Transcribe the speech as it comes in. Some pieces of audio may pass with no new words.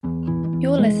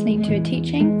You're listening to a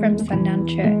teaching from Sundown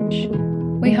Church.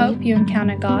 We hope you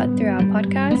encounter God through our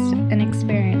podcast and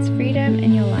experience freedom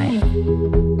in your life.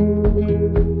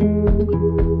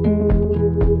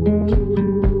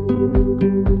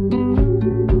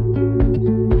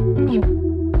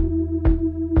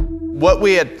 What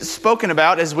we had spoken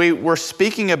about as we were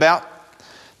speaking about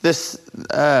this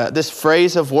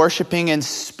phrase of worshiping in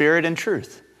spirit and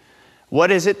truth. What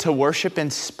is it to worship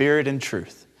in spirit and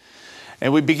truth?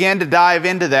 And we began to dive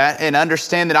into that and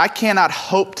understand that I cannot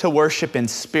hope to worship in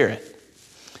spirit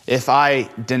if I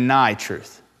deny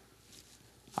truth.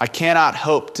 I cannot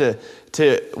hope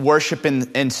to worship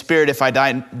in spirit if I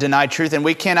deny truth. And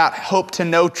we cannot hope to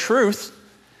know truth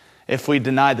if we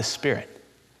deny the Spirit.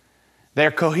 They're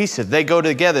cohesive. They go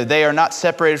together. They are not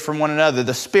separated from one another.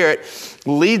 The Spirit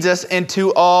leads us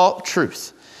into all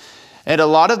truth. And a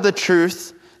lot of the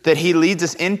truth that He leads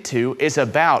us into is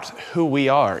about who we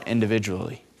are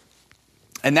individually.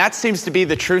 And that seems to be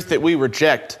the truth that we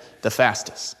reject the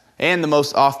fastest and the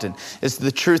most often, is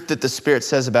the truth that the Spirit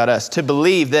says about us. To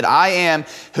believe that I am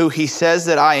who He says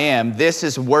that I am, this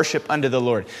is worship unto the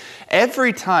Lord.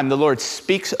 Every time the Lord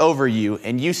speaks over you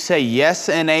and you say yes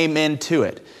and amen to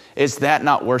it, is that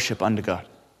not worship unto God?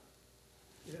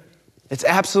 It's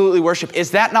absolutely worship. Is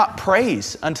that not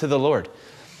praise unto the Lord?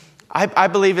 I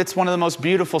believe it's one of the most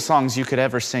beautiful songs you could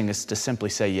ever sing is to simply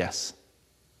say yes.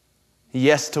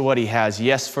 Yes to what He has.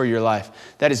 Yes for your life.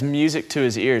 That is music to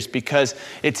His ears because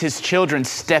it's His children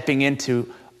stepping into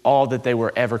all that they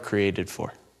were ever created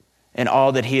for and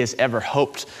all that He has ever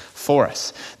hoped for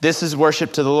us. This is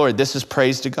worship to the Lord. This is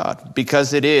praise to God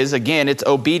because it is, again, it's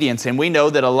obedience. And we know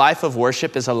that a life of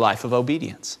worship is a life of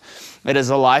obedience. It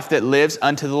is a life that lives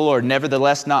unto the Lord.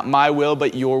 Nevertheless, not my will,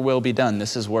 but your will be done.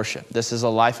 This is worship. This is a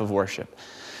life of worship.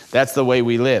 That's the way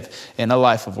we live in a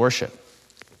life of worship.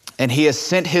 And He has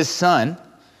sent His Son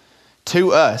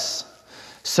to us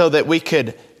so that we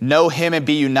could know Him and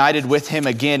be united with Him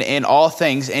again in all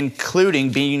things,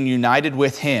 including being united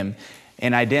with Him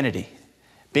in identity.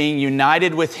 Being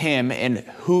united with Him in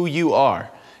who you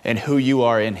are and who you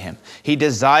are in Him. He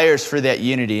desires for that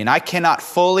unity. And I cannot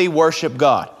fully worship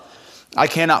God. I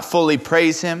cannot fully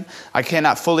praise Him. I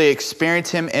cannot fully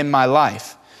experience Him in my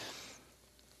life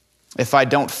if I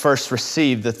don't first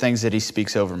receive the things that He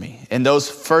speaks over me. And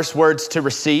those first words to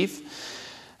receive,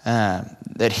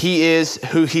 that He is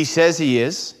who He says He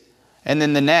is. And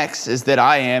then the next is that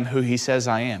I am who He says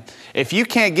I am. If you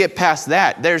can't get past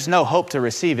that, there's no hope to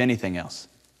receive anything else.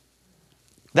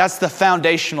 That's the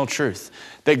foundational truth.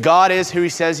 That God is who He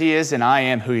says He is and I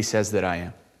am who He says that I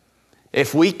am.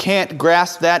 If we can't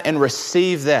grasp that and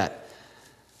receive that,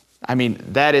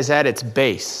 that is at its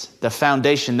base, the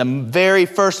foundation, the very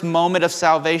first moment of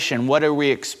salvation. What are we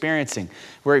experiencing?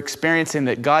 We're experiencing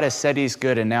that God has said He's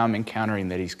good and now I'm encountering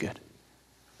that He's good.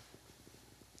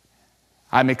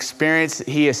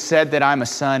 He has said that I'm a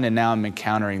son and now I'm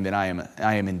encountering that I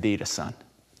am indeed a son.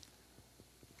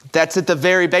 That's at the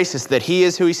very basis, that He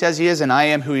is who He says He is and I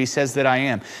am who He says that I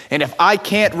am. And if I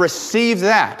can't receive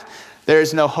that, there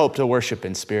is no hope to worship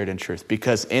in spirit and truth,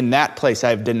 because in that place I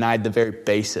have denied the very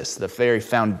basis, the very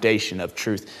foundation of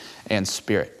truth and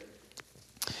spirit.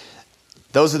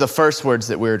 Those are the first words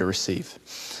that we're to receive.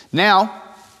 Now,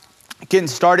 getting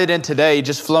started in today,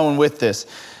 just flowing with this.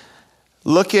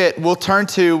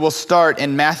 We'll start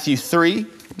in Matthew 3,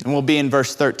 and we'll be in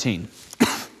verse 13.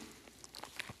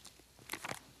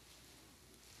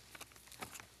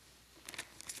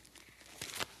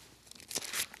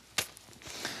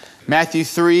 Matthew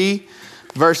 3,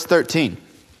 verse 13.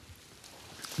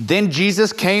 Then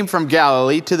Jesus came from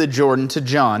Galilee to the Jordan to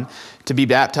John to be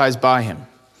baptized by him.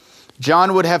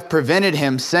 John would have prevented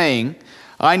him, saying,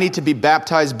 I need to be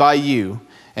baptized by you,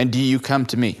 and do you come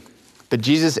to me? But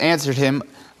Jesus answered him,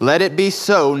 let it be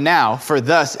so now, for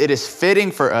thus it is fitting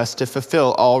for us to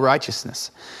fulfill all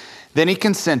righteousness. Then he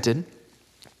consented,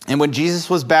 and when Jesus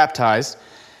was baptized,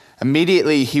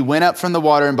 immediately he went up from the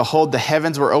water, and behold, the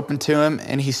heavens were opened to him,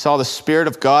 and he saw the Spirit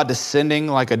of God descending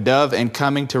like a dove and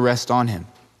coming to rest on him.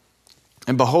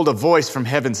 And behold, a voice from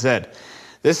heaven said,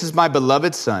 this is my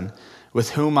beloved Son, with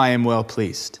whom I am well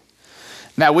pleased.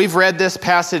 Now, we've read this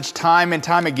passage time and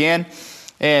time again,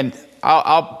 and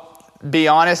I'll be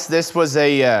honest, this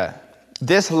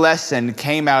lesson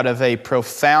came out of a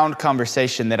profound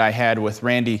conversation that I had with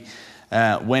Randy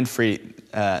Winfrey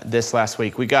this last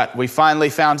week. We finally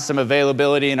found some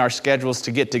availability in our schedules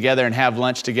to get together and have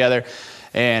lunch together,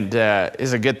 and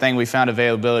it's a good thing we found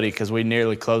availability because we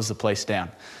nearly closed the place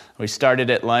down. We started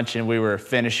at lunch and we were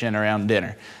finishing around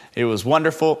dinner. It was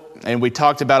wonderful, and we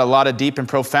talked about a lot of deep and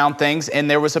profound things, and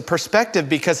there was a perspective,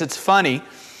 because it's funny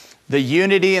the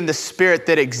unity and the spirit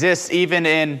that exists even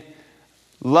in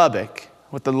Lubbock,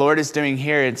 what the Lord is doing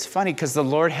here, it's funny because the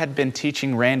Lord had been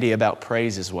teaching Randy about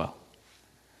praise as well.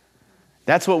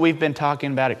 That's what we've been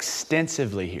talking about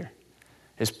extensively here,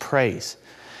 is praise.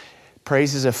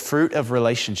 Praise is a fruit of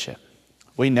relationship.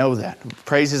 We know that.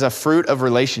 Praise is a fruit of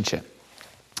relationship.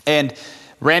 And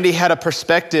Randy had a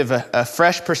perspective, a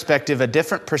fresh perspective, a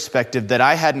different perspective that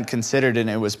I hadn't considered, and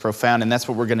it was profound, and that's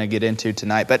what we're going to get into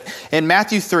tonight. But in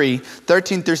Matthew 3,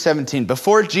 13 through 17,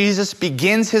 before Jesus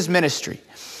begins his ministry,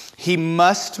 he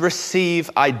must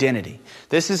receive identity.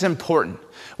 This is important.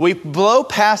 We blow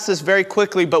past this very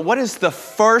quickly, but what is the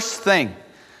first thing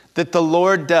that the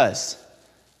Lord does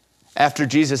after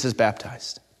Jesus is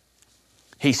baptized?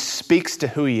 He speaks to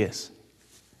who he is.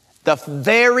 The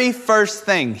very first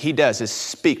thing he does is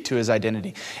speak to his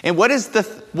identity. And what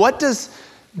does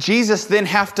Jesus then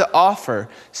have to offer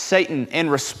Satan in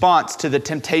response to the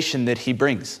temptation that he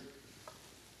brings?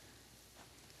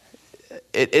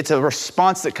 It's a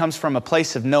response that comes from a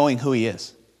place of knowing who he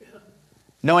is.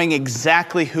 Knowing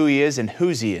exactly who he is and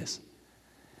whose he is.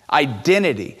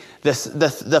 Identity,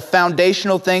 the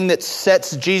foundational thing that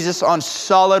sets Jesus on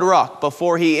solid rock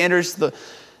before he enters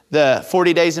the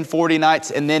 40 days and 40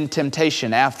 nights and then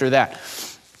temptation after that.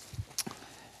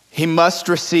 He must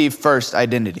receive first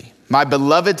identity. My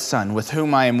beloved Son, with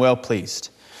whom I am well pleased.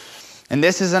 And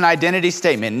this is an identity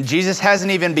statement. And Jesus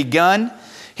hasn't even begun.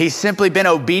 He's simply been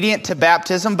obedient to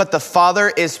baptism, but the Father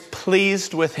is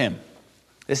pleased with him.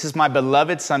 This is my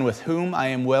beloved Son, with whom I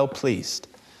am well pleased.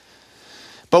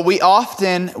 But we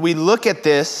look at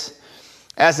this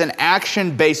as an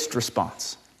action-based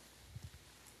response.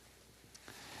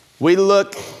 We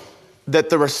look that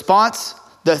the response,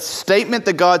 the statement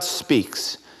that God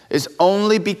speaks, is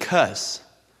only because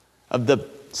of the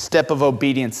step of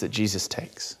obedience that Jesus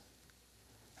takes.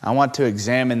 I want to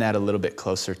examine that a little bit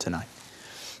closer tonight.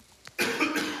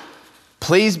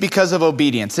 Please, because of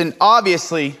obedience. And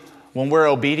obviously, when we're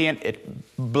obedient, it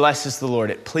blesses the Lord.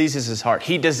 It pleases his heart.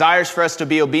 He desires for us to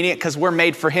be obedient because we're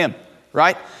made for him,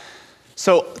 right?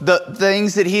 So the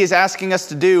things that he is asking us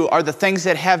to do are the things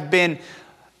that have been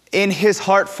in his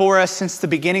heart for us since the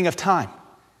beginning of time.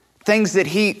 Things that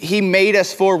he made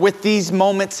us for with these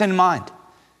moments in mind.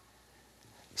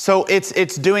 So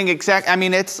it's doing it's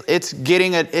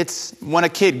when a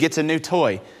kid gets a new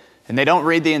toy and they don't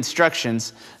read the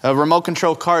instructions, a remote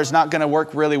control car is not going to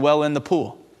work really well in the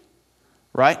pool,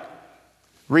 right?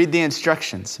 Read the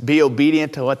instructions. Be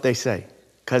obedient to what they say,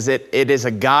 because it is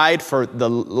a guide for the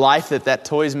life that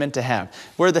toy is meant to have.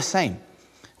 We're the same.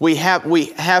 We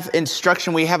have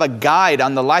instruction. We have a guide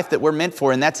on the life that we're meant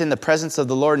for, and that's in the presence of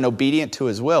the Lord and obedient to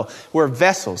his will. We're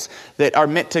vessels that are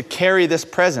meant to carry this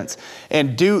presence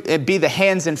and be the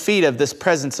hands and feet of this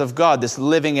presence of God, this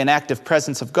living and active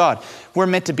presence of God. We're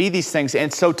meant to be these things.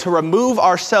 And so to remove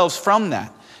ourselves from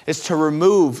that is to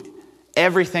remove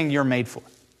everything you're made for.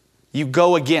 You're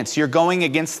going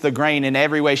against the grain in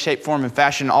every way, shape, form, and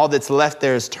fashion. All that's left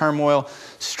there is turmoil,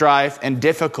 strife, and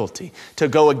difficulty to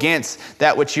go against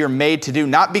that which you're made to do.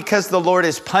 Not because the Lord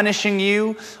is punishing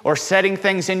you or setting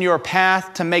things in your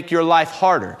path to make your life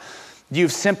harder.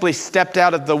 You've simply stepped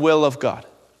out of the will of God.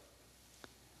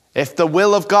 If the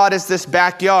will of God is this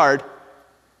backyard,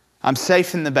 I'm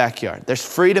safe in the backyard. There's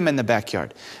freedom in the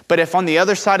backyard. But if on the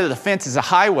other side of the fence is a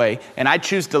highway and I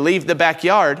choose to leave the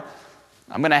backyard,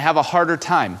 I'm going to have a harder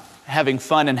time having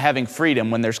fun and having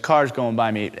freedom when there's cars going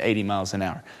by me at 80 miles an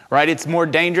hour, right? It's more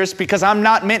dangerous because I'm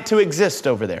not meant to exist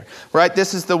over there, right?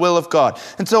 This is the will of God.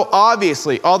 And so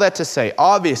obviously, all that to say,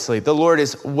 obviously the Lord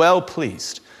is well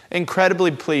pleased,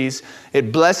 incredibly pleased.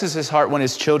 It blesses his heart when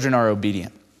his children are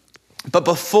obedient. But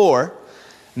before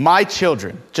my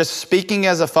children, just speaking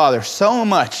as a father, so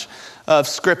much of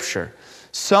Scripture,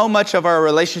 so much of our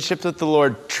relationship with the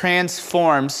Lord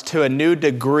transforms to a new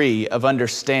degree of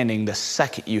understanding the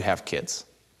second you have kids.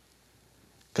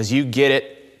 Because you get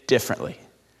it differently.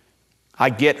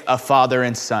 I get a father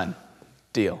and son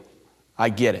deal. I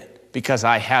get it because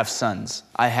I have sons.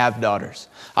 I have daughters.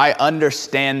 I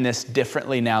understand this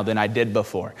differently now than I did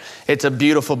before. It's a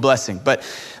beautiful blessing. But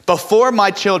before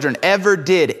my children ever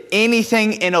did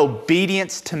anything in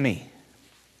obedience to me,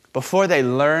 before they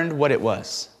learned what it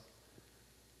was,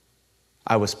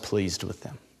 I was pleased with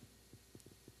them.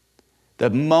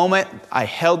 The moment I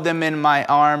held them in my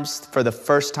arms for the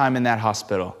first time in that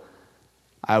hospital,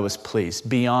 I was pleased,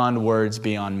 beyond words,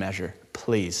 beyond measure,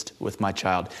 pleased with my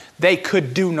child. They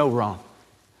could do no wrong.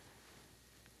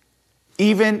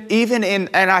 Even in,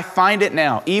 and I find it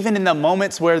now, even in the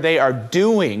moments where they are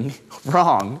doing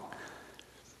wrong,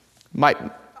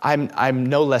 I'm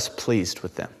no less pleased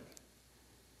with them.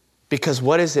 Because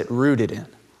what is it rooted in?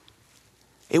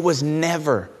 it was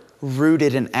never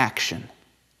rooted in action.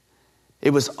 It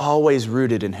was always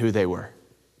rooted in who they were.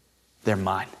 They're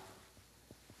mine.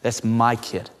 That's my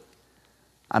kid.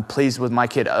 I'm pleased with my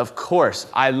kid. Of course,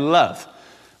 I love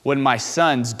when my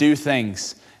sons do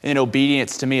things in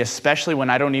obedience to me, especially when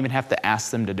I don't even have to ask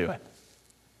them to do it.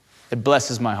 It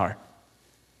blesses my heart.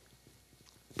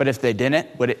 But if they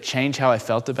didn't, would it change how I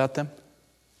felt about them?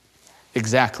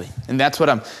 Exactly. And that's what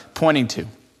I'm pointing to.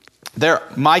 They're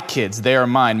my kids. They are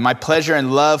mine. My pleasure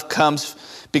and love comes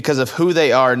because of who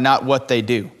they are, not what they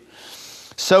do.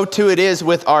 So too it is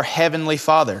with our Heavenly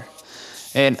Father.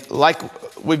 And like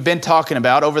we've been talking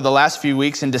about over the last few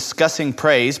weeks in discussing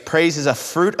praise, praise is a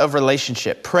fruit of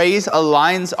relationship. Praise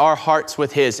aligns our hearts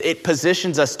with His. It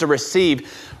positions us to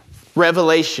receive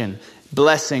revelation,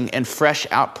 blessing, and fresh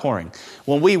outpouring.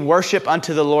 When we worship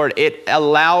unto the Lord, it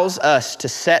allows us to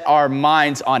set our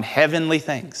minds on heavenly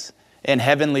things in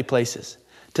heavenly places,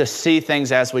 to see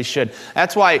things as we should.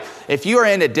 That's why if you are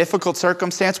in a difficult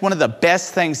circumstance, one of the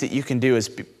best things that you can do is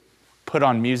put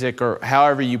on music or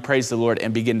however you praise the Lord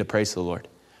and begin to praise the Lord.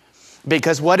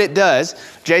 Because what it does,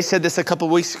 Jay said this a couple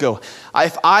weeks ago,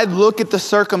 if I look at the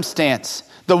circumstance,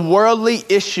 the worldly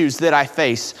issues that I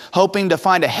face, hoping to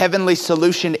find a heavenly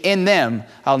solution in them,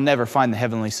 I'll never find the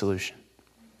heavenly solution.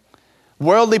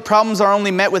 Worldly problems are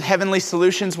only met with heavenly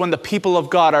solutions when the people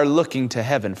of God are looking to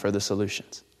heaven for the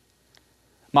solutions.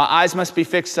 My eyes must be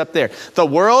fixed up there. The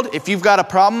world, if you've got a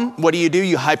problem, what do?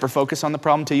 You hyper-focus on the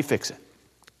problem until you fix it.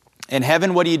 In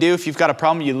heaven, what do? If you've got a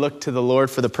problem, you look to the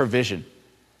Lord for the provision.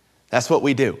 That's what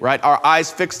we do, right? Our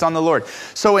eyes fixed on the Lord.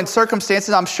 So in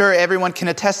circumstances, I'm sure everyone can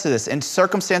attest to this, in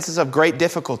circumstances of great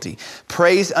difficulty,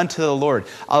 praise unto the Lord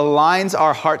aligns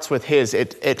our hearts with His.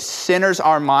 It centers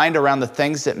our mind around the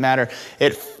things that matter.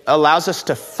 It allows us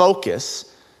to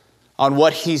focus on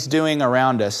what He's doing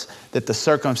around us, that the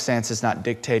circumstance is not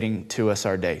dictating to us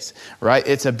our days, right?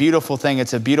 It's a beautiful thing.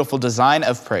 It's a beautiful design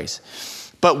of praise.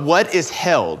 But what is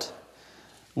held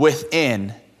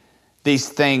within these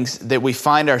things that we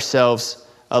find ourselves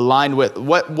aligned with?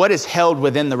 What is held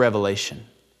within the revelation?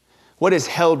 What is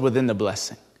held within the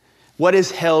blessing? What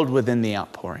is held within the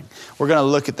outpouring? We're going to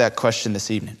look at that question this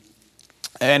evening.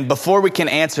 And before we can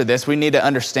answer this, we need to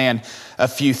understand a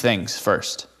few things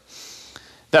first.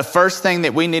 The first thing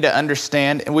that we need to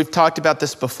understand, and we've talked about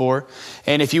this before,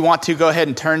 and if you want to, go ahead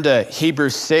and turn to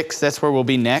Hebrews 6. That's where we'll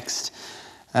be next.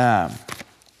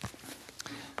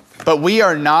 But we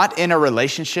are not in a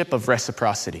relationship of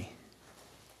reciprocity.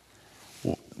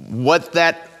 What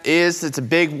that is, it's a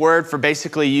big word for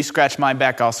basically you scratch my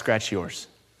back, I'll scratch yours.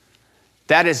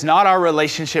 That is not our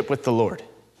relationship with the Lord.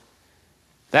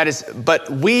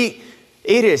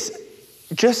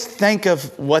 Just think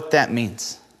of what that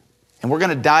means. And we're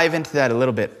going to dive into that a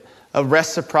little bit. A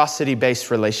reciprocity-based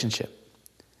relationship.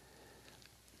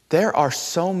 There are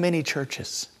so many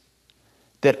churches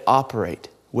that operate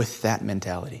with that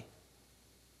mentality.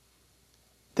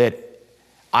 That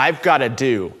I've got to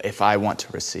do if I want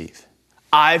to receive.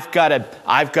 I've got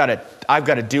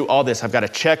to do all this. I've got to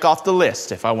check off the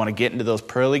list if I want to get into those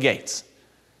pearly gates.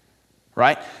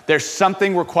 Right? There's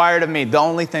something required of me. The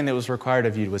only thing that was required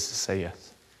of you was to say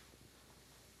yes.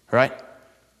 Right?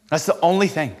 That's the only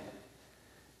thing.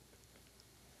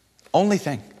 Only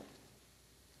thing.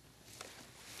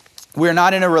 We're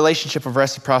not in a relationship of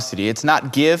reciprocity. It's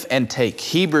not give and take.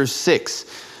 Hebrews 6,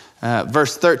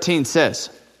 verse 13 says,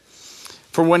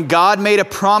 "For when God made a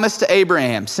promise to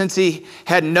Abraham, since he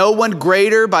had no one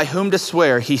greater by whom to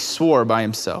swear, he swore by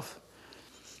himself,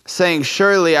 saying,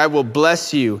 'Surely I will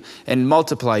bless you and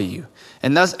multiply you.'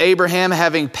 And thus Abraham,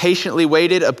 having patiently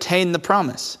waited, obtained the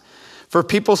promise. For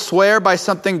people swear by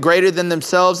something greater than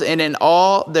themselves, and in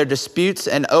all their disputes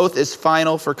an oath is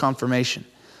final for confirmation.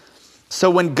 So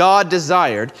when God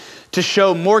desired to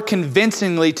show more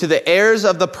convincingly to the heirs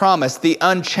of the promise the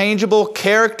unchangeable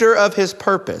character of his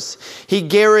purpose, he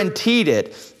guaranteed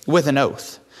it with an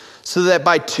oath, so that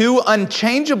by two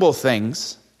unchangeable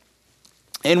things,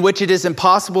 in which it is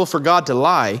impossible for God to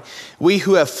lie, we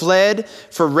who have fled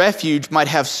for refuge might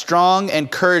have strong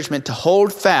encouragement to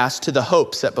hold fast to the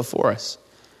hope set before us.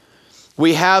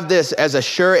 We have this as a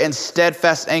sure and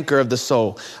steadfast anchor of the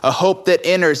soul, a hope that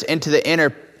enters into the inner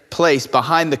place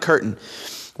behind the curtain,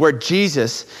 where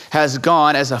Jesus has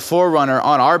gone as a forerunner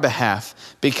on our behalf,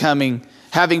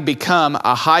 having become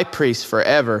a high priest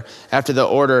forever after the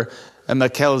order of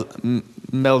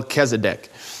Melchizedek."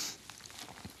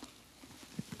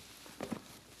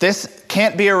 This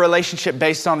can't be a relationship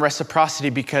based on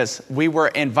reciprocity because we were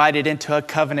invited into a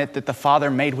covenant that the Father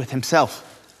made with himself.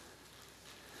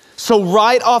 So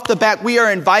right off the bat, we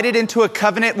are invited into a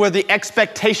covenant where the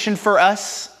expectation for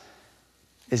us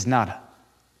is nada.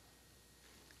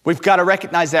 We've got to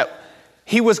recognize that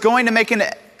he was going to make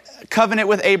a covenant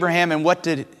with Abraham, and what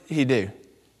did he do?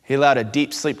 He allowed a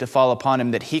deep sleep to fall upon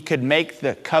him that he could make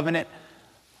the covenant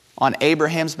on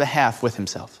Abraham's behalf with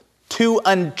himself. Two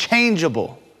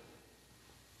unchangeable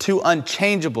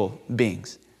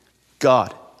beings,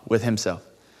 God with himself.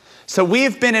 So we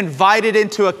have been invited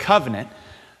into a covenant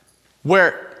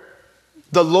where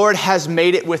the Lord has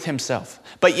made it with himself.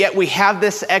 But yet we have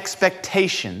this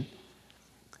expectation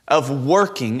of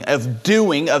working, of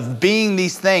doing, of being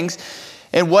these things.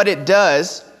 And what it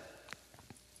does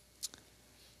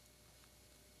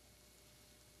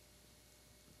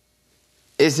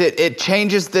is it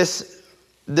changes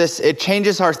it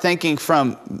changes our thinking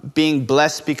from being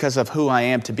blessed because of who I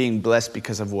am to being blessed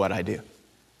because of what I do.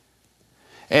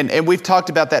 And we've talked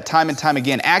about that time and time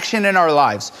again. Action in our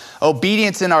lives,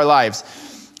 obedience in our lives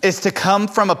is to come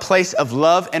from a place of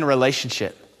love and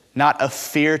relationship, not of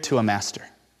fear to a master.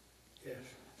 Yes.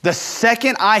 The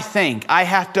second I think I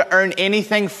have to earn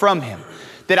anything from him,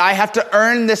 that I have to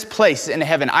earn this place in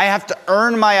heaven, I have to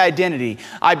earn my identity,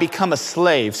 I become a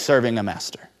slave serving a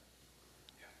master.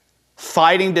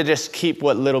 Fighting to just keep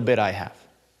what little bit I have.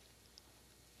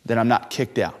 That I'm not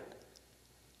kicked out.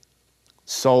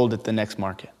 Sold at the next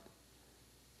market.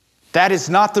 That is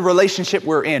not the relationship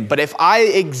we're in. But if I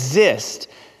exist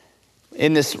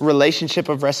in this relationship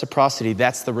of reciprocity,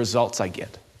 that's the results I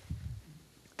get.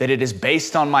 That it is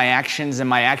based on my actions, and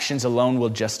my actions alone will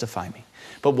justify me.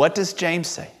 But what does James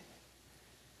say?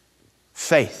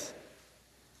 Faith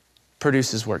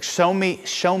produces works. Show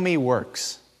me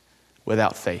works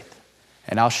without faith,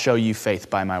 and I'll show you faith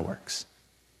by my works.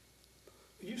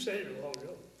 You said it a while ago.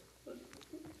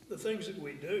 The things that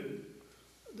we do,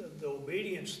 the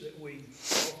obedience that we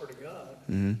offer to God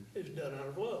is done out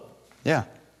of love. Yeah.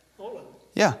 All of it.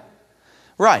 Yeah.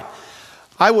 Right.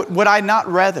 Would I not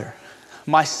rather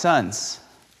my sons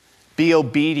be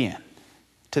obedient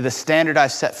to the standard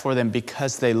I've set for them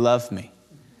because they love me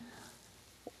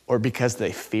or because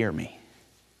they fear me?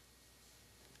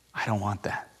 I don't want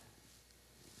that.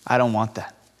 I don't want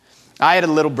that. I had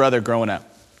a little brother growing up.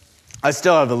 I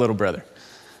still have a little brother.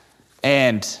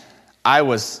 And I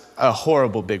was a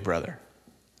horrible big brother.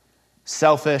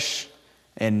 Selfish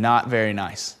and not very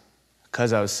nice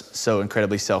because I was so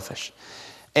incredibly selfish.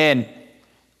 And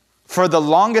for the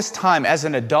longest time as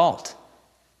an adult,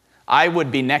 I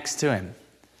would be next to him.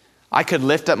 I could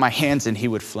lift up my hands and he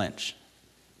would flinch.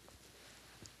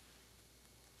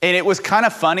 And it was kind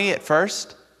of funny at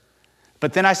first,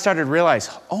 but then I started to realize,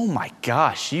 oh my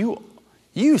gosh,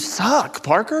 you suck,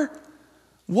 Parker.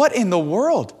 What in the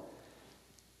world?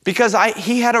 Because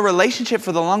he had a relationship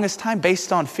for the longest time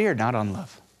based on fear, not on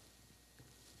love.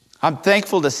 I'm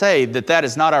thankful to say that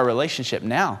is not our relationship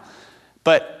now.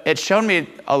 But it showed me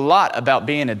a lot about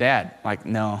being a dad. Like,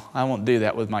 no, I won't do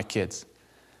that with my kids.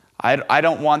 I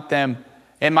don't want them.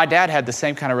 And my dad had the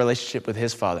same kind of relationship with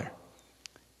his father.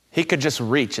 He could just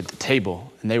reach at the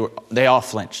table and they all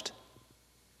flinched.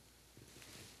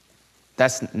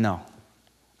 No.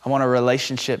 I want a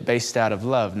relationship based out of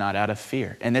love, not out of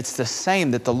fear. And it's the same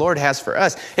that the Lord has for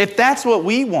us. If that's what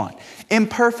we want,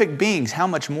 imperfect beings, how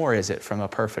much more is it from a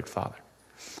perfect Father?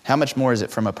 How much more is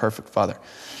it from a perfect Father?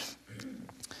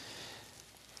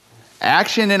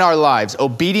 Action in our lives,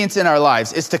 obedience in our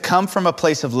lives is to come from a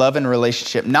place of love and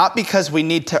relationship, not because we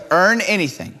need to earn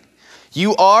anything.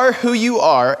 You are who you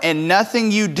are, and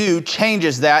nothing you do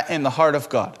changes that in the heart of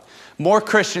God. More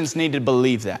Christians need to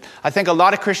believe that. I think a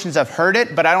lot of Christians have heard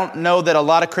it, but I don't know that a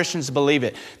lot of Christians believe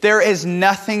it. There is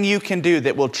nothing you can do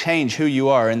that will change who you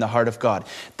are in the heart of God.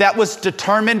 That was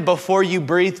determined before you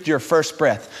breathed your first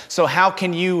breath. So how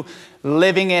can you,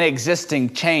 living and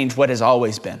existing, change what has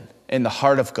always been in the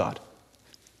heart of God?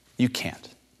 You can't.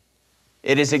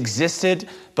 It has existed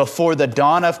before the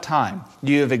dawn of time.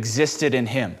 You have existed in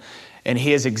him. And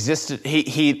he has existed.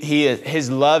 His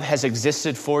love has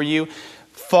existed for you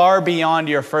far beyond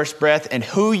your first breath, and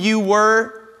who you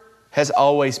were has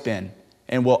always been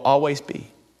and will always be,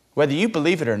 whether you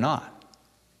believe it or not.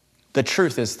 The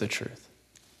truth is the truth.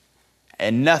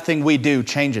 And nothing we do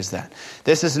changes that.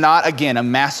 This is not, again, a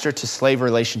master to slave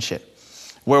relationship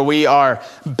where we are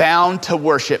bound to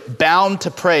worship, bound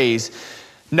to praise,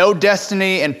 no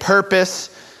destiny and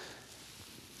purpose,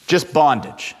 just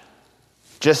bondage,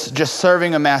 just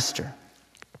serving a master.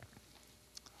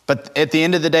 But at the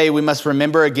end of the day, we must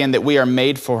remember again that we are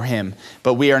made for him,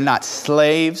 but we are not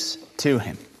slaves to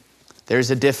him. There's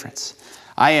a difference.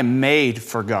 I am made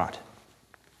for God.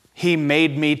 He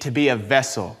made me to be a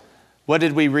vessel. What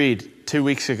did we read 2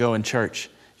 weeks ago in church?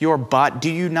 Do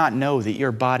you not know that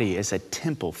your body is a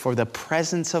temple for the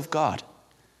presence of God?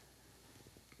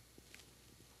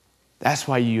 That's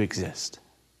why you exist.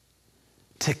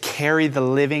 To carry the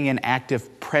living and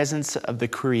active presence of the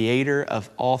Creator of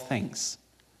all things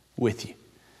with you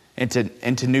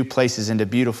into new places, into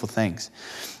beautiful things.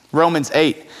 Romans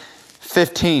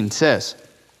 8:15 says,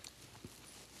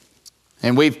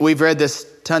 and we've read this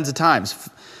tons of times,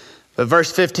 but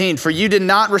verse 15, for you did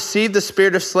not receive the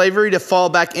spirit of slavery to fall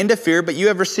back into fear, but you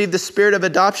have received the spirit of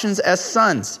adoptions as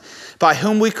sons, by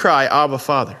whom we cry, Abba,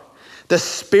 Father. The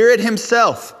Spirit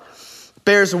himself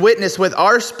bears witness with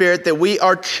our spirit that we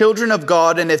are children of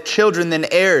God, and if children, then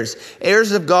heirs,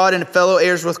 heirs of God and fellow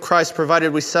heirs with Christ,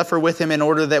 provided we suffer with him in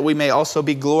order that we may also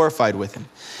be glorified with him.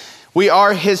 We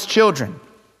are his children.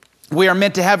 We are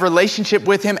meant to have relationship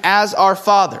with him as our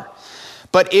Father.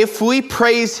 But if we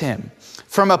praise him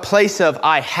from a place of,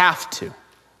 I have to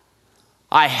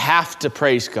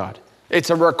praise God, it's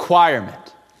a requirement,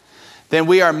 then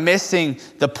we are missing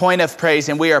the point of praise,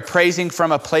 and we are praising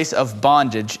from a place of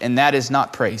bondage, and that is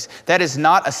not praise. That is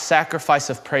not a sacrifice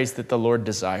of praise that the Lord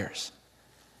desires,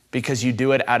 because you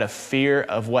do it out of fear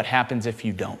of what happens if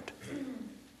you don't.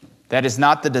 That is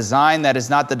not the design, that is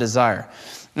not the desire.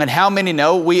 And how many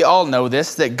know, we all know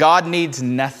this, that God needs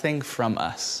nothing from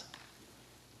us.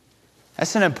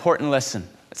 That's an important lesson.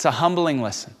 It's a humbling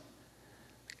lesson.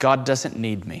 God doesn't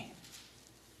need me.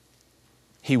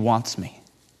 He wants me.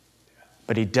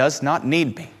 But he does not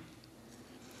need me.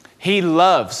 He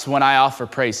loves when I offer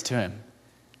praise to him.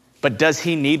 But does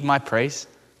he need my praise?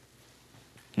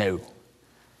 No.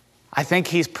 I think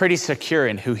he's pretty secure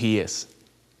in who he is.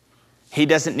 He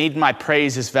doesn't need my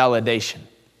praise as validation.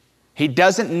 He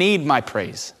doesn't need my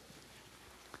praise.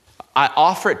 I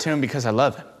offer it to him because I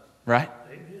love him, right?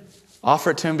 Amen.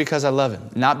 Offer it to him because I love him,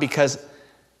 not because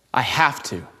I have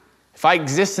to. If I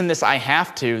exist in this I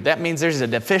have to, that means there's a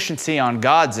deficiency on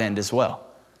God's end as well.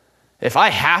 If I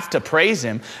have to praise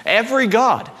him, every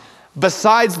God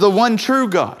besides the one true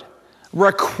God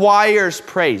requires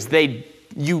praise.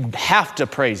 You have to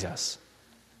praise us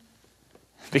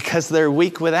because they're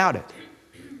weak without it,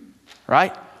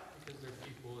 right? Because they're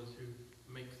people is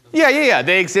who makes them. Yeah.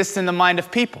 They exist in the mind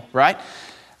of people, right?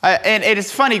 And it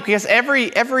is funny because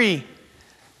every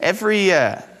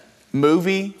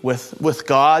movie with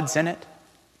gods in it,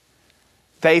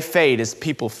 they fade as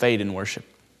people fade in worship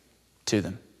to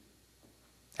them.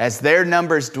 As their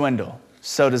numbers dwindle,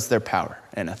 so does their power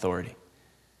and authority.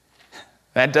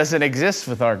 That doesn't exist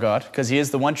with our God because he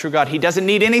is the one true God. He doesn't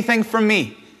need anything from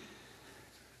me.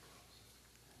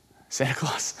 Santa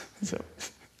Claus.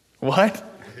 What?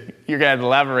 You're going to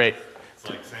elaborate. It's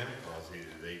like Santa Claus.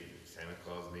 Santa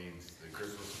Claus needs the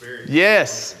Christmas spirit.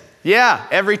 Yes. Yeah.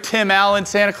 Every Tim Allen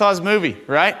Santa Claus movie,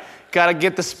 right? Got to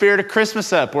get the spirit of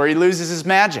Christmas up where he loses his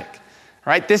magic.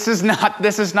 Right? This is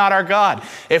not our God.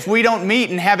 If we don't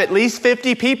meet and have at least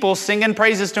 50 people singing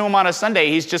praises to him on a Sunday,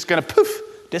 he's just going to poof,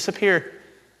 disappear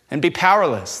and be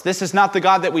powerless. This is not the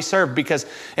God that we serve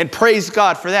and praise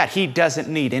God for that. He doesn't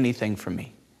need anything from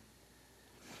me.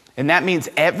 And that means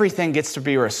everything gets to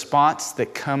be a response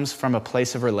that comes from a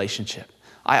place of relationship.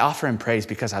 I offer him praise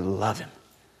because I love him.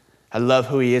 I love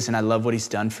who he is and I love what he's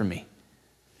done for me.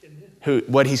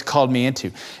 What he's called me into.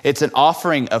 It's an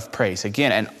offering of praise.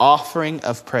 Again, an offering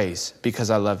of praise because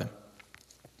I love him.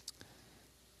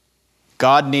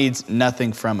 God needs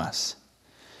nothing from us.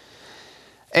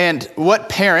 And what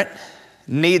parent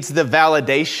needs the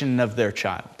validation of their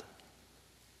child?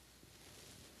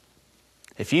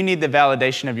 If you need the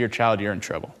validation of your child, you're in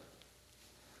trouble.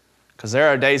 Because there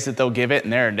are days that they'll give it,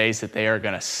 and there are days that they are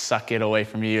going to suck it away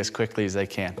from you as quickly as they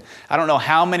can. I don't know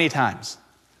how many times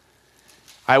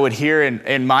I would hear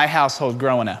in my household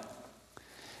growing up.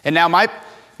 And now my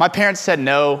parents said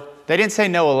no. They didn't say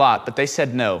no a lot, but they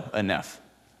said no enough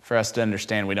for us to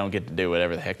understand we don't get to do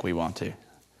whatever the heck we want to.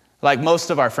 Like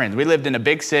most of our friends. We lived in a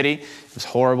big city. It was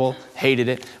horrible. Hated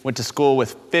it. Went to school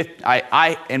with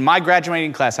in my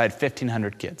graduating class, I had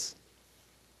 1,500 kids.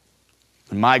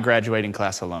 In my graduating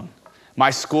class alone. My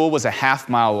school was a half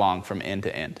mile long from end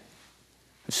to end.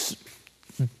 It's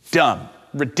dumb.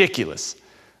 Ridiculous.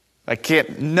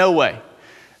 No way.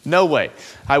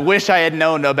 I wish I had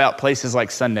known about places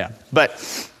like Sundown. But,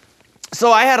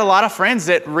 so I had a lot of friends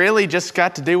that really just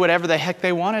got to do whatever the heck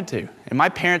they wanted to. And my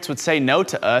parents would say no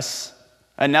to us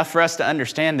enough for us to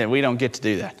understand that we don't get to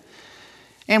do that.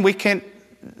 And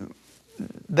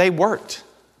they worked.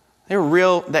 They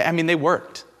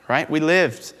worked, right? We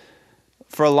lived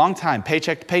for a long time,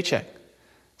 paycheck to paycheck.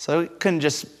 So it couldn't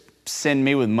just send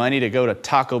me with money to go to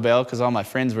Taco Bell because all my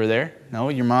friends were there. No,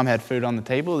 your mom had food on the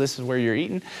table. This is where you're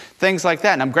eating. Things like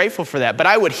that. And I'm grateful for that. But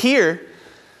I would hear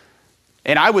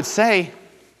and I would say,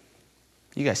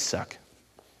 you guys suck.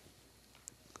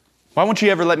 Why won't you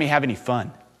ever let me have any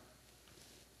fun?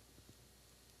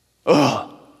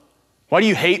 Ugh, why do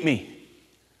you hate me?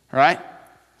 Right?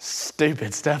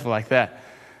 Stupid stuff like that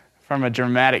from a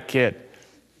dramatic kid.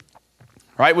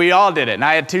 Right? We all did it. And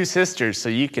I had 2 sisters, so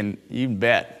you can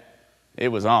bet it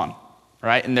was on.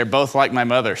 Right? And they're both like my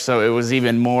mother, so it was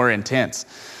even more intense.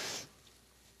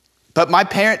 But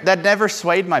that never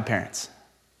swayed my parents,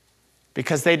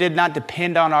 because they did not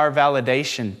depend on our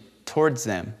validation towards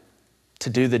them to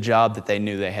do the job that they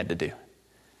knew they had to do.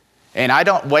 And I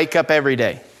don't wake up every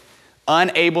day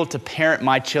unable to parent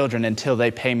my children until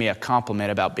they pay me a compliment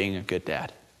about being a good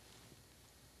dad.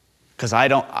 Because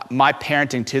my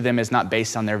parenting to them is not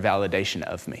based on their validation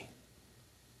of me.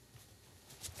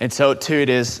 And so too it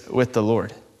is with the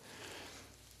Lord.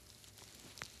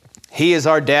 He is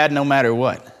our dad no matter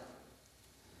what.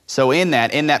 So in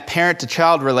that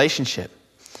parent-to-child relationship,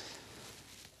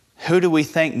 who do we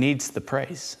think needs the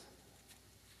praise?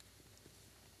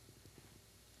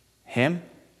 Him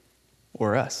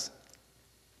or us?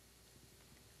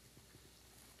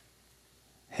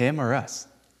 Him or us?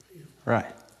 Right.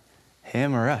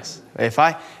 Him or us. If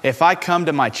I come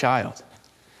to my child,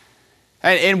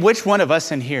 and which one of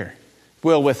us in here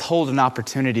will withhold an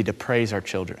opportunity to praise our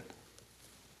children?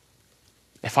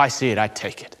 If I see it, I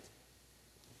take it.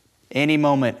 Any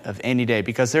moment of any day,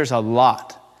 because there's a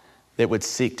lot that would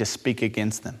seek to speak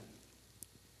against them.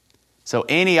 So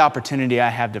any opportunity I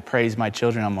have to praise my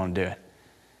children, I'm going to do it.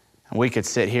 And we could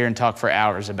sit here and talk for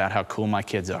hours about how cool my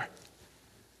kids are.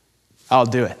 I'll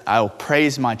do it. I'll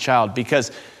praise my child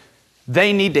because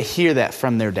they need to hear that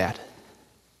from their dad.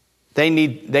 They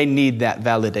need that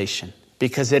validation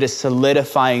because it is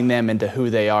solidifying them into who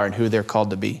they are and who they're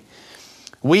called to be.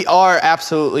 We are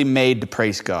absolutely made to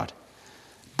praise God,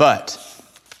 but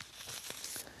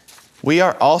we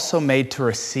are also made to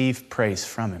receive praise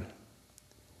from Him.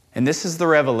 And this is the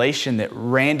revelation that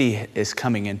Randy is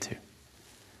coming into.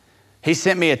 He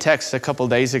sent me a text a couple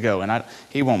days ago, and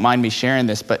he won't mind me sharing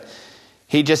this, but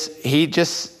he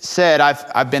just said,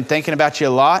 I've been thinking about you a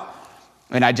lot,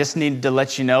 and I just needed to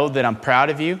let you know that I'm proud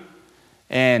of you.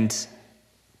 And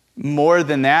more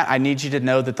than that, I need you to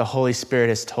know that the Holy Spirit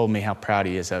has told me how proud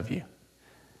He is of you.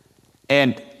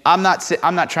 And I'm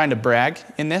not trying to brag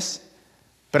in this,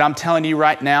 but I'm telling you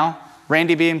right now,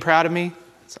 Randy being proud of me,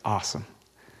 it's awesome.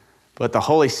 But the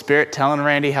Holy Spirit telling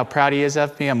Randy how proud he is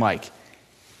of me, I'm like,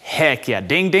 heck yeah,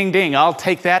 ding, ding, ding. I'll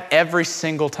take that every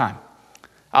single time.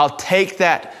 I'll take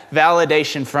that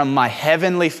validation from my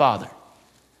Heavenly Father.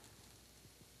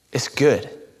 It's good.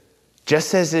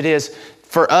 Just as it is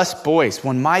for us boys,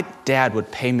 when my dad would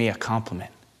pay me a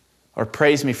compliment or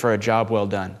praise me for a job well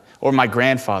done, or my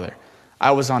grandfather,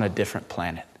 I was on a different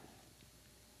planet.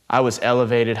 I was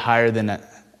elevated higher than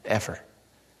ever.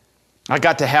 I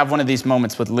got to have one of these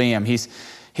moments with Liam.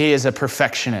 He is a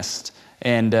perfectionist,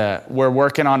 and we're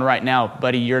working on right now,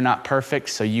 buddy, you're not perfect,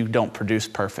 so you don't produce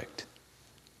perfect.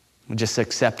 Just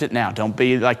accept it now. Don't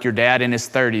be like your dad in his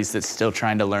 30s that's still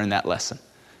trying to learn that lesson.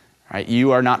 Right?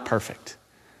 You are not perfect.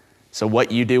 So what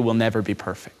you do will never be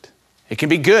perfect. It can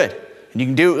be good, and you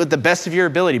can do it with the best of your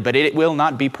ability, but it will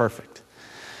not be perfect.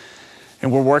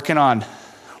 And we're working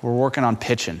on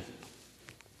pitching.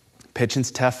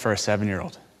 Pitching's tough for a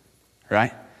 7-year-old,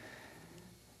 right?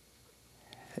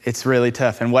 It's really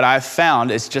tough. And what I've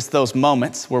found is just those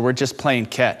moments where we're just playing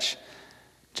catch.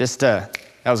 That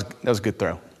was a good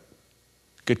throw.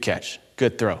 Good catch.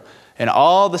 Good throw. And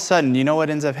all of a sudden, you know what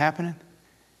ends up happening?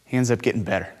 He ends up getting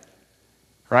better.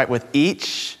 Right? With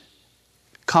each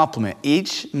compliment,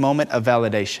 each moment of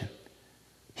validation,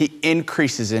 he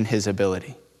increases in his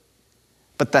ability.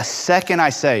 But the second I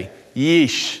say,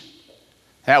 yeesh,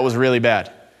 that was really bad,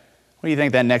 what do you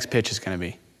think that next pitch is going to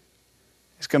be?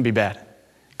 It's going to be bad.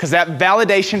 Because that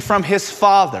validation from his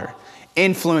Father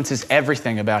influences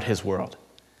everything about his world.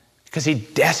 Because he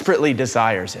desperately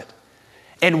desires it.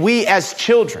 And we as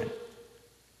children,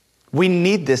 we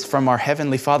need this from our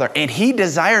Heavenly Father. And He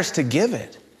desires to give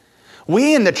it.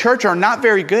 We in the church are not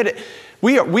very good at,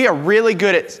 we are really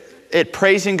good at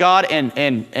praising God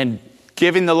and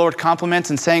giving the Lord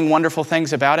compliments and saying wonderful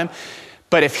things about Him.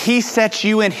 But if He sets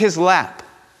you in His lap,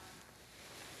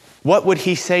 what would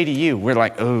He say to you? We're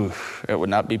like, oh, it would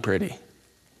not be pretty.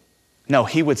 No,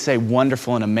 He would say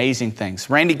wonderful and amazing things.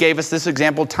 Randy gave us this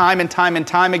example time and time and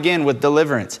time again with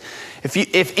deliverance.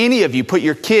 If any of you put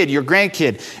your kid, your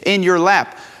grandkid in your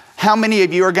lap, how many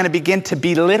of you are going to begin to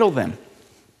belittle them?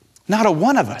 Not a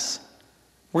one of us.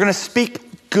 We're going to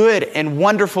speak good and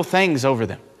wonderful things over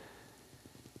them.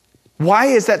 Why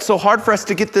is that so hard for us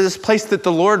to get to this place that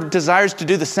the Lord desires to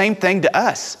do the same thing to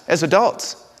us as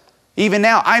adults? Even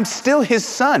now, I'm still His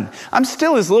son. I'm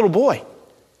still His little boy.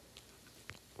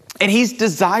 And he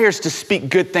desires to speak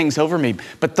good things over me.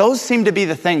 But those seem to be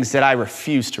the things that I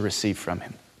refuse to receive from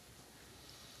him.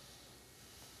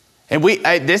 And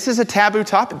this is a taboo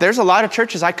topic. There's a lot of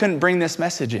churches I couldn't bring this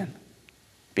message in.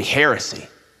 Be heresy,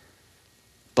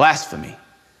 blasphemy.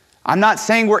 I'm not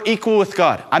saying we're equal with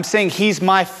God. I'm saying he's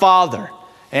my father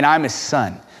and I'm his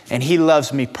son. And he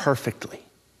loves me perfectly.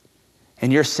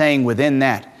 And you're saying within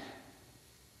that,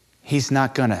 he's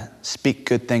not going to speak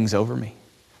good things over me.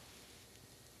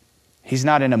 He's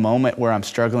not in a moment where I'm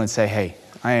struggling and say, hey,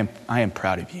 I am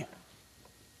proud of you.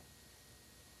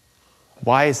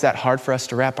 Why is that hard for us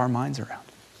to wrap our minds around?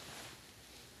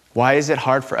 Why is it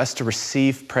hard for us to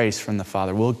receive praise from the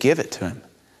Father? We'll give it to him,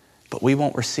 but we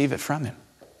won't receive it from him.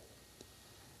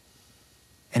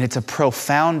 And it's a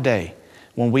profound day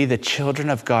when we, the children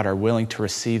of God, are willing to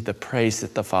receive the praise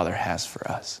that the Father has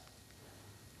for us.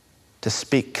 To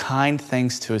speak kind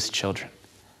things to his children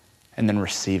and then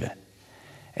receive it.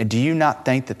 And do you not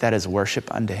think that that is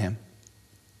worship unto him?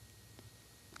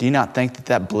 Do you not think that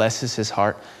that blesses his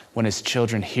heart when his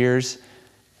children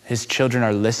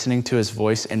are listening to his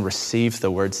voice and receive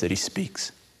the words that he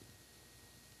speaks?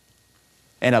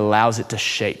 And allows it to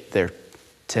shape their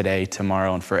today,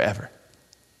 tomorrow, and forever.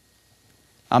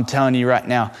 I'm telling you right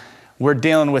now, we're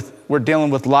dealing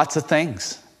with lots of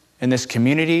things in this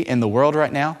community, in the world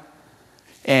right now.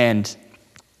 And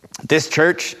this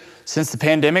church, since the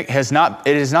pandemic, it has not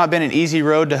been an easy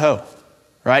road to hoe,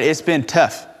 right? It's been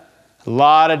tough. A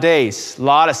lot of days, a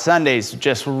lot of Sundays,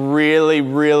 just really,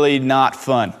 really not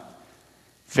fun.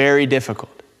 Very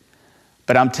difficult.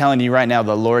 But I'm telling you right now,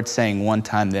 the Lord's saying one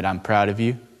time that I'm proud of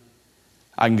you.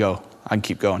 I can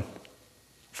keep going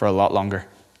for a lot longer.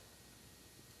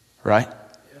 Right?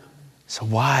 Yeah. So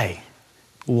why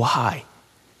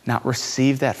not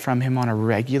receive that from him on a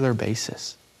regular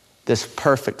basis? This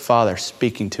perfect Father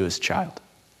speaking to his child.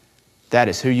 That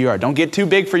is who you are. Don't get too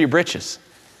big for your britches.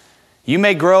 You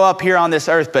may grow up here on this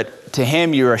earth, but to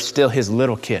him you are still his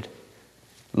little kid.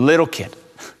 Little kid.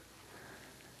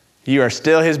 You are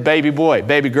still his baby boy,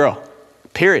 baby girl.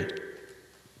 Period.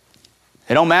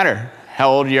 It don't matter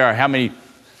how old you are, how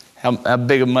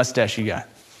big a mustache you got.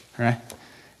 Right?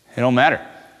 It don't matter.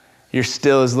 You're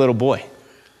still his little boy.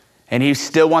 And he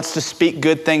still wants to speak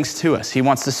good things to us. He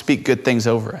wants to speak good things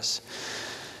over us.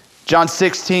 John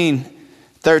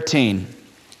 16:13.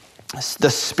 The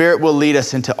Spirit will lead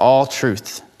us into all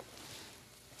truth.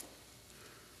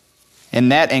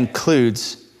 And that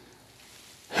includes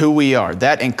who we are.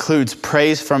 That includes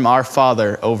praise from our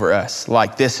Father over us.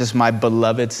 Like, this is my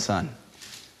beloved Son,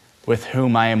 with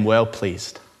whom I am well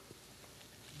pleased.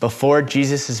 Before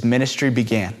Jesus' ministry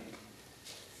began,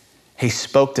 he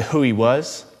spoke to who he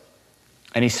was,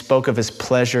 and he spoke of his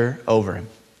pleasure over him.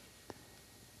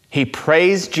 He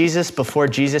praised Jesus before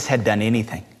Jesus had done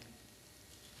anything.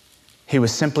 He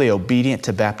was simply obedient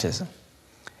to baptism.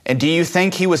 And do you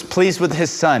think he was pleased with his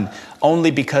son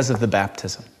only because of the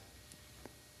baptism?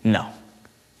 No.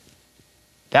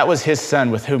 That was his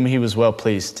son with whom he was well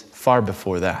pleased far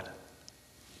before that.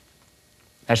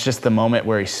 That's just the moment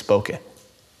where he spoke it.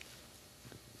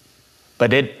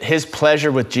 But his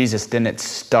pleasure with Jesus didn't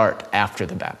start after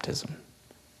the baptism.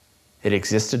 It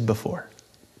existed before.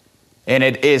 And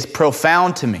it is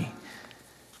profound to me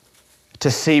to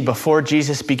see before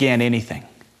Jesus began anything,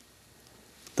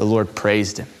 the Lord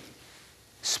praised him,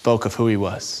 spoke of who he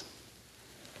was.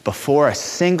 Before a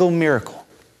single miracle,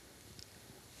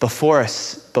 before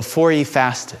he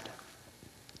fasted,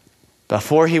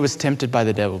 before he was tempted by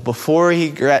the devil, before he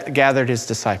gathered his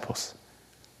disciples,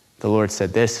 the Lord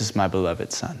said, "This is my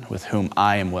beloved Son, with whom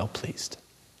I am well pleased."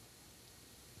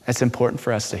 That's important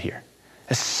for us to hear,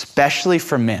 especially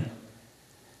for men,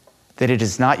 that it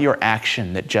is not your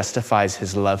action that justifies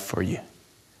his love for you,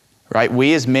 right?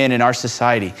 We as men in our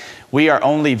society, we are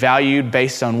only valued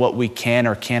based on what we can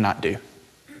or cannot do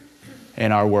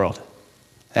in our world.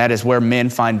 That is where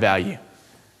men find value.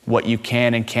 What you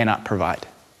can and cannot provide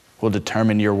will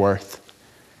determine your worth.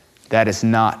 That is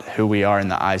not who we are in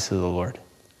the eyes of the Lord.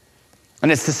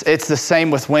 And it's the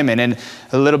same with women in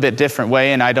a little bit different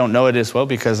way, and I don't know it as well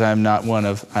because I'm not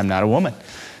a woman.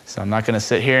 So I'm not going to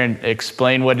sit here and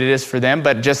explain what it is for them,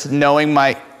 but just knowing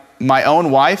my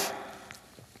own wife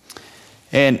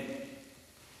and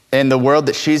the world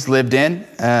that she's lived in,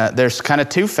 there's kind of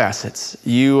two facets.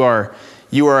 You are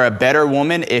a better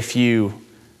woman if you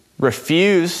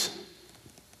refuse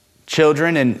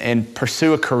children and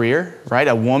pursue a career, right?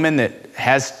 A woman that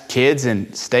has kids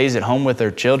and stays at home with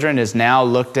her children is now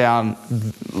looked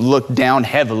down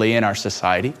heavily in our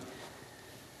society.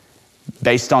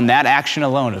 Based on that action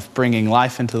alone of bringing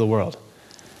life into the world,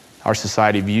 our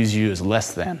society views you as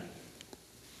less than.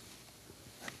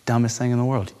 dumbest thing in the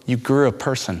world. You grew a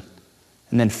person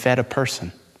and then fed a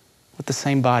person with the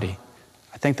same body.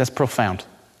 I think that's profound.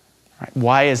 Right?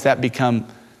 Why has that become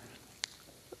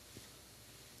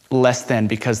less than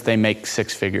because they make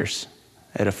six figures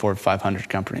at a Ford 500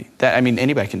 company?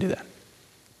 Anybody can do that.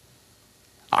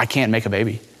 I can't make a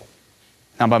baby.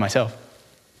 Not by myself.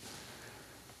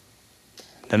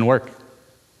 Doesn't work.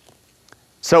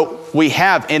 So we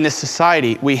have, in this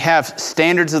society, we have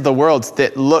standards of the world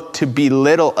that look to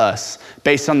belittle us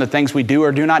based on the things we do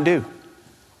or do not do.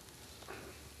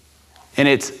 And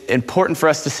it's important for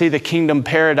us to see the kingdom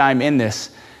paradigm in this,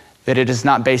 that it is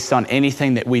not based on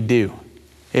anything that we do.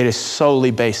 It is solely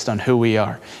based on who we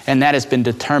are. And that has been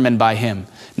determined by him.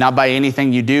 Not by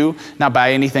anything you do, not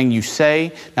by anything you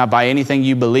say, not by anything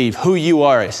you believe. Who you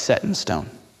are is set in stone.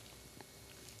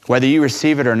 Whether you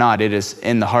receive it or not, it is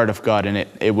in the heart of God, and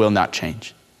it will not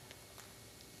change.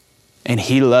 And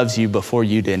he loves you before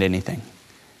you did anything.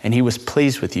 And he was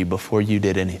pleased with you before you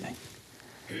did anything.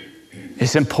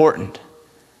 It's important.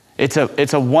 It's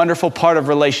a wonderful part of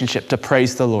relationship to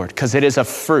praise the Lord, because it is a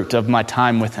fruit of my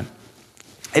time with him.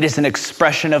 It is an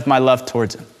expression of my love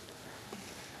towards him.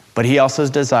 But he also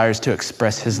desires to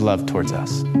express his love towards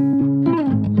us.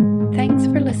 Thanks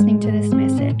for listening to this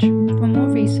message. For more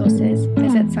resources,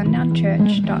 visit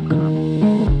sundownchurch.com.